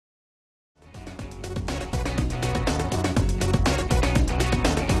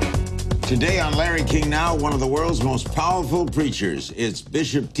Today on Larry King Now, one of the world's most powerful preachers. It's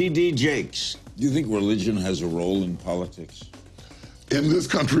Bishop T.D. Jakes. Do you think religion has a role in politics? In this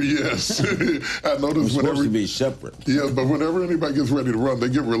country, yes. I notice It's supposed to be separate. Yes, but whenever anybody gets ready to run, they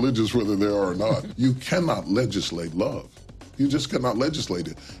get religious whether they are or not. You cannot legislate love. You just cannot legislate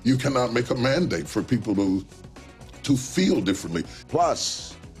it. You cannot make a mandate for people to feel differently.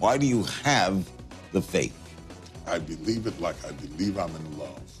 Plus, why do you have the faith? I believe it like I believe I'm in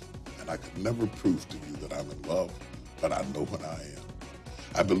love. And I could never prove to you that I'm in love, but I know when I am.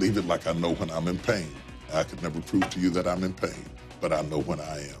 I believe it like I know when I'm in pain. I could never prove to you that I'm in pain, but I know when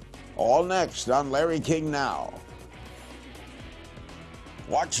I am. All next on Larry King Now.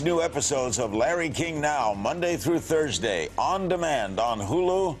 Watch new episodes of Larry King Now Monday through Thursday on demand on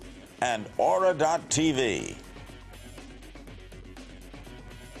Hulu and Aura.tv.